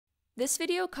This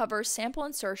video covers sample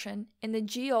insertion in the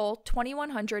GEOL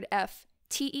 2100F,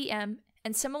 TEM,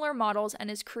 and similar models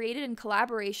and is created in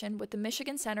collaboration with the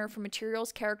Michigan Center for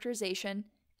Materials Characterization,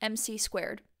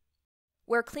 MC².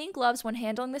 Wear clean gloves when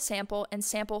handling the sample and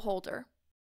sample holder.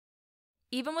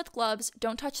 Even with gloves,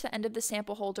 don't touch the end of the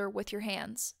sample holder with your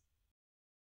hands.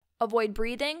 Avoid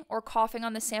breathing or coughing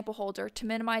on the sample holder to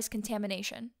minimize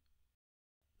contamination.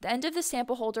 The end of the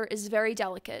sample holder is very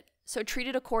delicate, so treat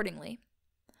it accordingly.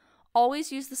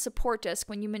 Always use the support disc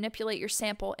when you manipulate your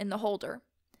sample in the holder.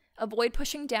 Avoid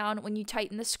pushing down when you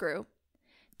tighten the screw.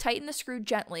 Tighten the screw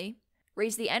gently,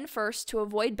 raise the end first to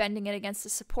avoid bending it against the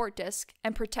support disc,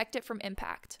 and protect it from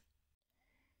impact.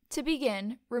 To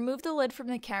begin, remove the lid from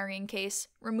the carrying case,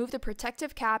 remove the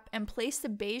protective cap, and place the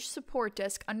beige support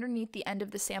disc underneath the end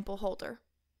of the sample holder.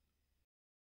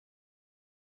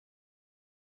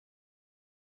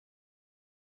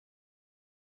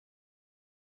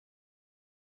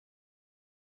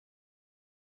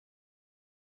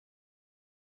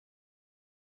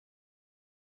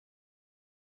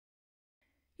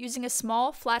 Using a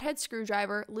small, flathead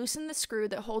screwdriver, loosen the screw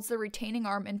that holds the retaining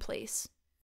arm in place.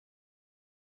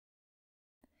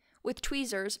 With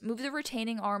tweezers, move the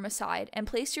retaining arm aside and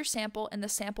place your sample in the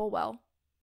sample well.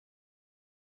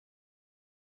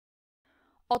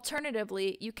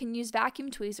 Alternatively, you can use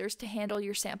vacuum tweezers to handle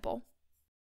your sample.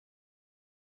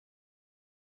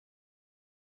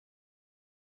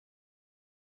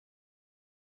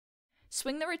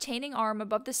 Swing the retaining arm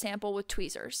above the sample with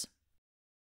tweezers.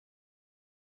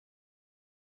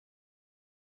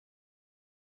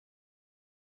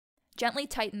 Gently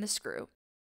tighten the screw.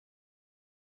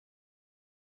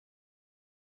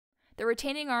 The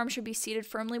retaining arm should be seated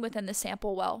firmly within the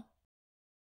sample well.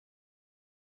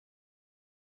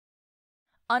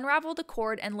 Unravel the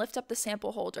cord and lift up the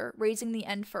sample holder, raising the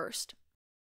end first.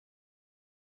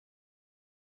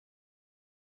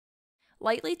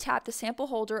 Lightly tap the sample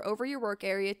holder over your work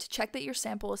area to check that your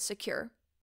sample is secure.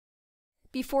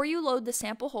 Before you load the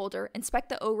sample holder, inspect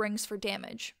the O-rings for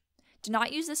damage. Do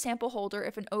not use the sample holder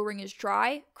if an O-ring is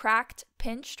dry, cracked,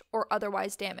 pinched, or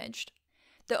otherwise damaged.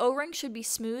 The O-ring should be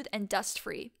smooth and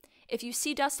dust-free. If you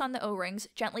see dust on the O-rings,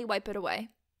 gently wipe it away.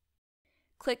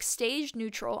 Click Stage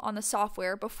Neutral on the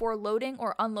software before loading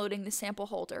or unloading the sample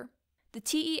holder. The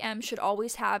TEM should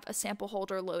always have a sample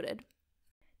holder loaded.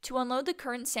 To unload the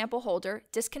current sample holder,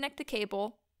 disconnect the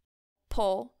cable,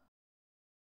 pull,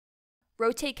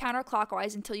 rotate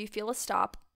counterclockwise until you feel a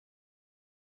stop,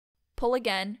 pull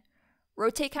again,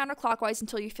 rotate counterclockwise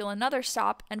until you feel another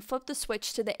stop, and flip the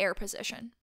switch to the air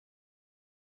position.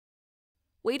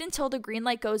 Wait until the green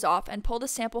light goes off and pull the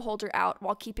sample holder out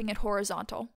while keeping it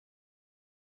horizontal.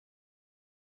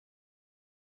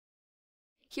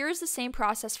 Here is the same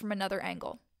process from another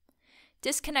angle.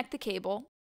 Disconnect the cable,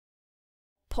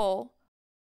 pull,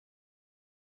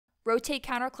 rotate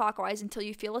counterclockwise until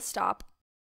you feel a stop,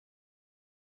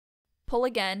 pull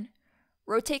again,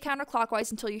 rotate counterclockwise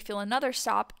until you feel another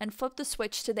stop, and flip the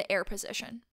switch to the air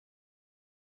position.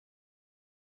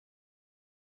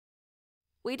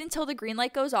 Wait until the green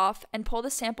light goes off and pull the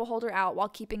sample holder out while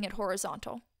keeping it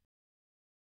horizontal.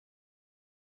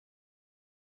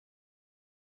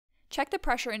 Check the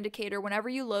pressure indicator whenever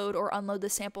you load or unload the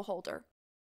sample holder.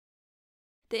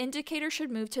 The indicator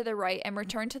should move to the right and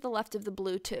return to the left of the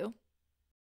blue too.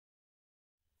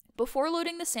 Before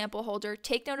loading the sample holder,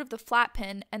 take note of the flat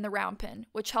pin and the round pin,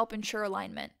 which help ensure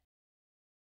alignment.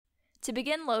 To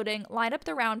begin loading, line up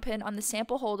the round pin on the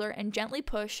sample holder and gently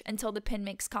push until the pin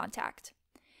makes contact.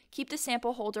 Keep the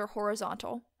sample holder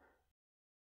horizontal.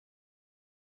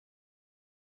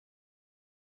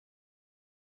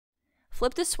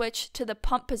 Flip the switch to the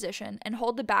pump position and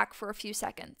hold the back for a few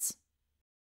seconds.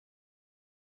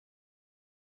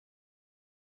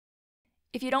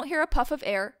 If you don't hear a puff of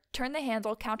air, turn the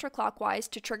handle counterclockwise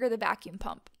to trigger the vacuum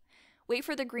pump. Wait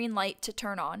for the green light to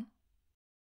turn on.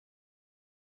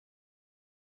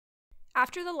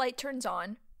 After the light turns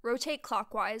on, rotate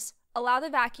clockwise, allow the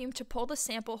vacuum to pull the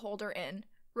sample holder in,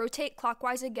 rotate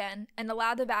clockwise again, and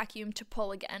allow the vacuum to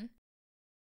pull again.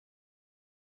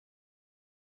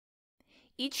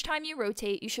 Each time you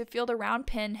rotate, you should feel the round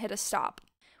pin hit a stop.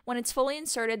 When it's fully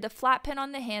inserted, the flat pin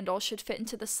on the handle should fit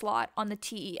into the slot on the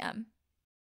TEM.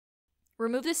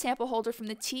 Remove the sample holder from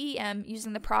the TEM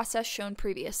using the process shown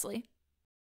previously.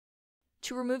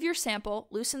 To remove your sample,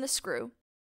 loosen the screw.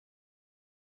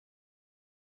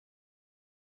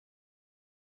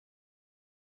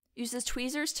 Use the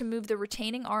tweezers to move the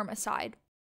retaining arm aside.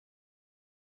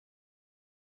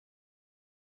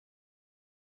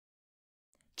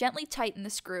 Gently tighten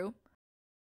the screw.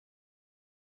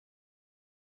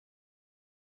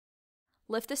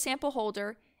 Lift the sample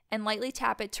holder and lightly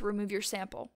tap it to remove your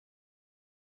sample.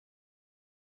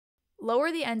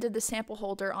 Lower the end of the sample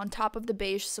holder on top of the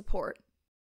beige support.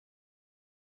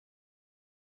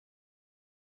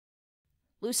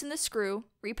 Loosen the screw,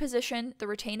 reposition the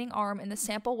retaining arm in the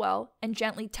sample well, and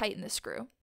gently tighten the screw.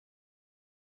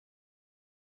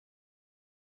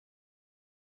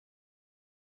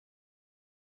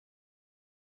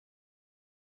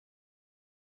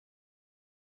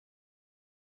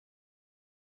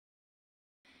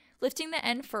 Lifting the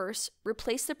end first,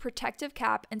 replace the protective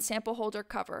cap and sample holder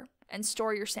cover, and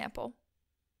store your sample.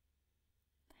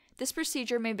 This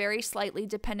procedure may vary slightly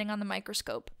depending on the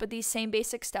microscope, but these same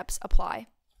basic steps apply.